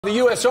The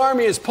U.S.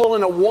 Army is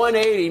pulling a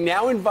 180,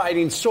 now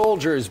inviting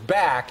soldiers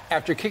back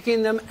after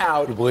kicking them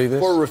out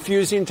for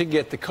refusing to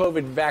get the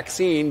COVID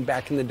vaccine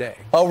back in the day.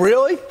 Oh,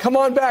 really? Come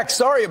on back.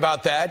 Sorry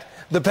about that.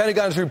 The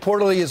Pentagon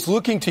reportedly is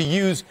looking to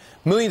use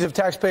millions of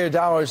taxpayer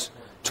dollars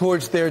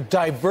towards their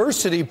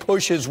diversity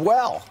push as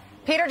well.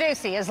 Peter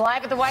Doocy is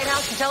live at the White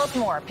House to tell us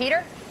more.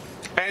 Peter?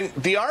 And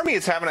the Army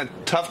is having a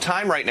tough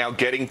time right now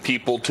getting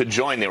people to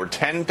join. They were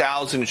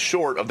 10,000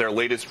 short of their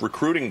latest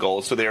recruiting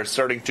goal, so they are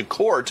starting to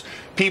court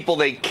people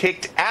they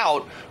kicked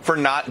out for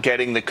not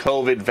getting the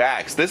COVID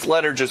vax. This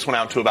letter just went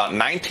out to about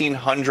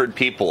 1,900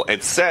 people.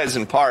 It says,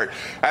 in part,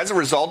 as a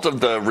result of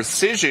the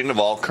rescission of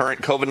all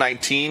current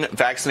COVID-19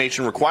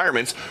 vaccination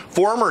requirements,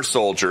 former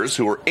soldiers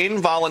who were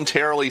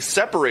involuntarily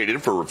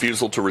separated for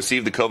refusal to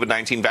receive the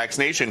COVID-19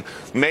 vaccination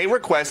may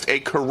request a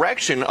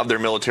correction of their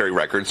military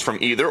records from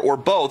either or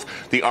both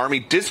the Army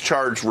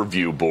Discharge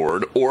Review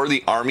Board or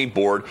the Army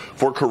Board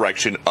for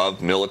Correction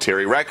of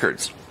Military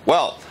Records.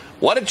 Well,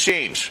 what a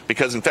change,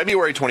 because in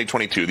February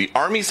 2022, the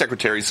Army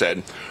Secretary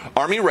said,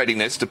 Army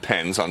readiness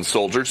depends on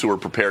soldiers who are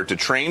prepared to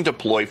train,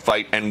 deploy,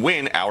 fight, and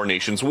win our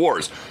nation's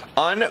wars.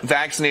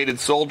 Unvaccinated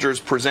soldiers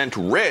present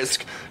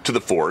risk to the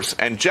force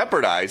and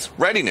jeopardize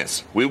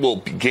readiness. We will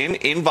begin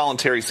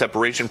involuntary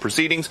separation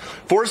proceedings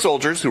for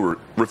soldiers who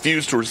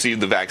refuse to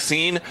receive the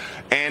vaccine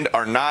and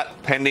are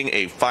not pending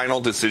a final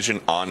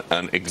decision on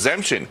an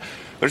exemption.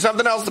 There's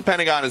something else the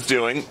Pentagon is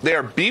doing. They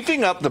are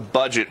beefing up the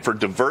budget for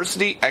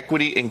diversity,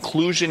 equity,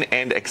 inclusion,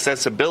 and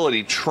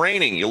accessibility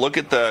training. You look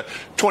at the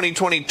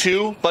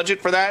 2022 budget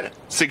for that,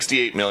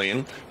 $68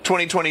 million.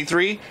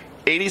 2023,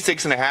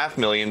 $86.5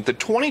 million. The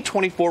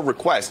 2024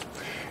 request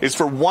is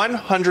for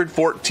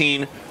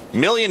 $114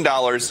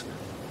 million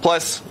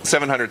plus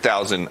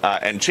 $700,000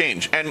 and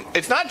change. And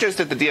it's not just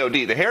at the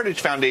DoD. The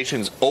Heritage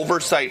Foundation's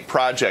Oversight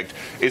Project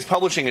is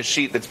publishing a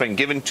sheet that's been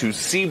given to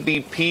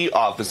CBP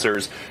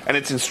officers, and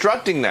it's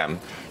instructing them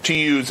to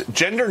use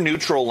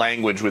gender-neutral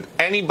language with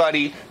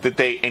anybody that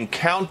they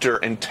encounter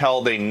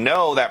until they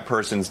know that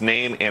person's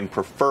name and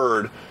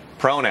preferred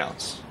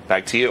pronouns.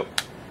 Back to you.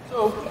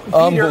 So, Peter,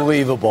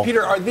 unbelievable.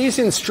 Peter, are these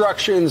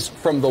instructions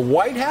from the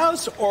White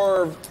House,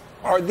 or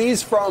are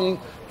these from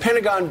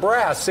Pentagon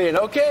brass saying,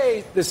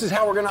 okay, this is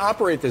how we're going to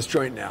operate this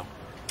joint now?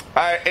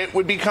 It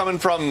would be coming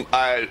from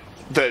the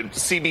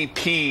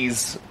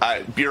CBP's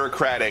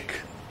bureaucratic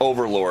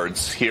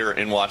overlords here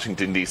in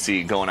Washington,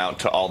 D.C., going out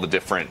to all the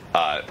different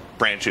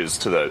branches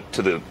to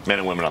the men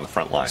and women on the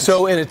front line.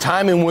 So in a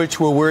time in which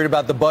we're worried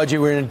about the budget,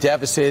 we're in a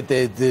deficit,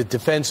 the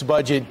defense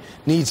budget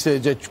needs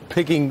to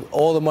picking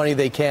all the money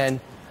they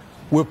can,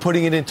 we're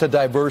putting it into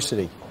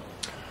diversity.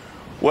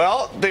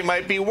 Well, they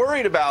might be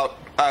worried about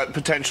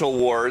potential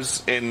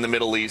wars in the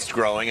Middle East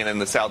growing and in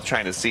the South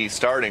China Sea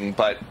starting,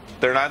 but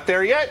they're not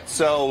there yet,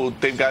 so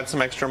they've got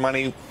some extra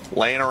money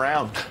laying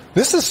around.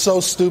 This is so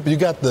stupid. You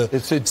got the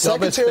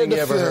Secretary of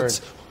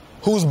Defense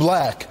who's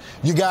black.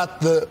 You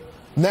got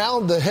now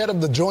the head of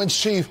the Joint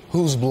Chief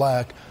who's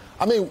black.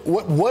 I mean,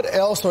 what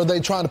else are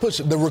they trying to push?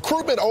 The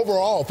recruitment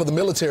overall for the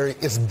military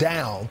is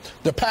down.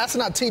 They're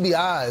passing out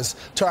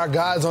TBIs to our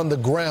guys on the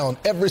ground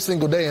every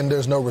single day, and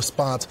there's no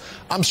response.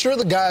 I'm sure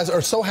the guys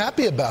are so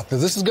happy about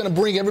this. This is going to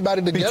bring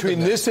everybody together.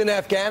 Between this and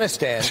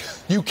Afghanistan,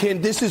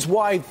 this is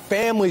why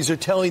families are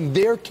telling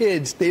their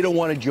kids they don't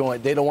want to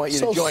join. They don't want you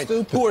to join.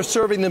 Stupid. Who are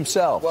serving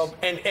themselves. Well,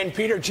 and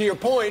Peter, to your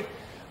point,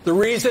 the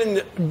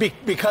reason,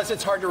 because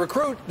it's hard to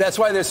recruit, that's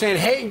why they're saying,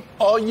 hey,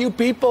 all you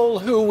people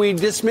who we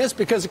dismissed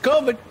because of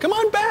COVID, come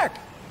on back.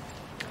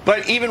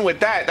 But even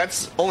with that,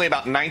 that's only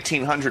about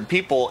 1,900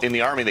 people in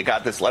the Army that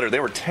got this letter. They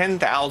were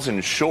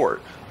 10,000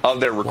 short of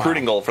their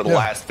recruiting goal for the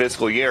last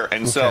fiscal year.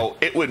 And so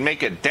it would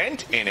make a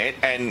dent in it.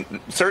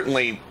 And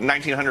certainly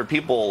 1,900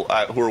 people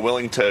who are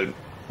willing to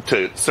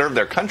serve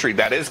their country,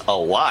 that is a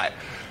lot.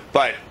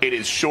 But it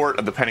is short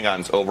of the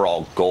Pentagon's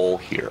overall goal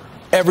here.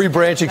 Every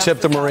branch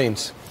except the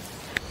Marines.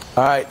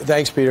 All right.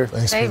 Thanks, Peter.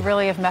 They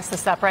really have messed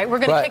this up, right? We're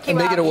going to kick you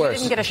out. You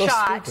didn't get a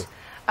shot.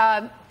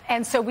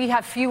 And so we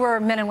have fewer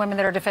men and women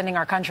that are defending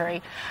our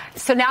country.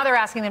 So now they're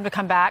asking them to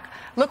come back.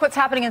 Look what's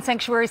happening in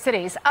sanctuary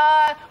cities.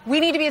 We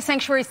need to be a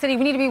sanctuary city.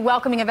 We need to be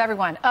welcoming of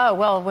everyone. Oh,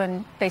 well,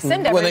 when they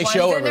send everyone,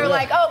 then they're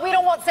like, oh, we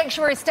don't want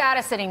sanctuary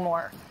status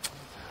anymore.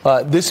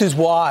 This is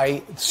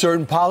why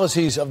certain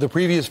policies of the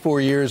previous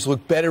 4 years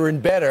look better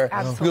and better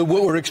than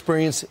what we're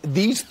experiencing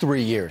these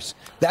 3 years.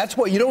 That's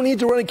what you don't need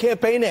to run a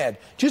campaign ad.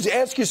 Just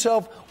ask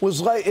yourself,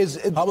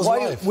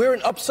 we're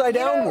an upside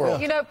down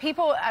world. You know,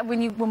 people,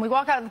 when we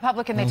walk out in the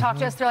public and they talk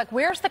to us, they're like,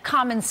 where's the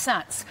common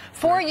sense?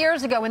 4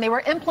 years ago, when they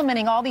were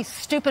implementing all these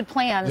stupid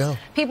plans,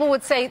 people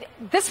would say,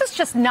 this is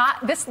just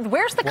not this.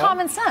 Where's the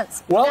common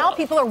sense? Well, now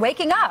people are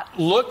waking up.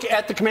 Look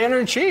at the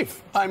commander in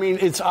chief. I mean,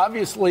 it's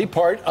obviously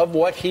part of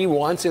what he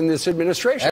wants in this administration.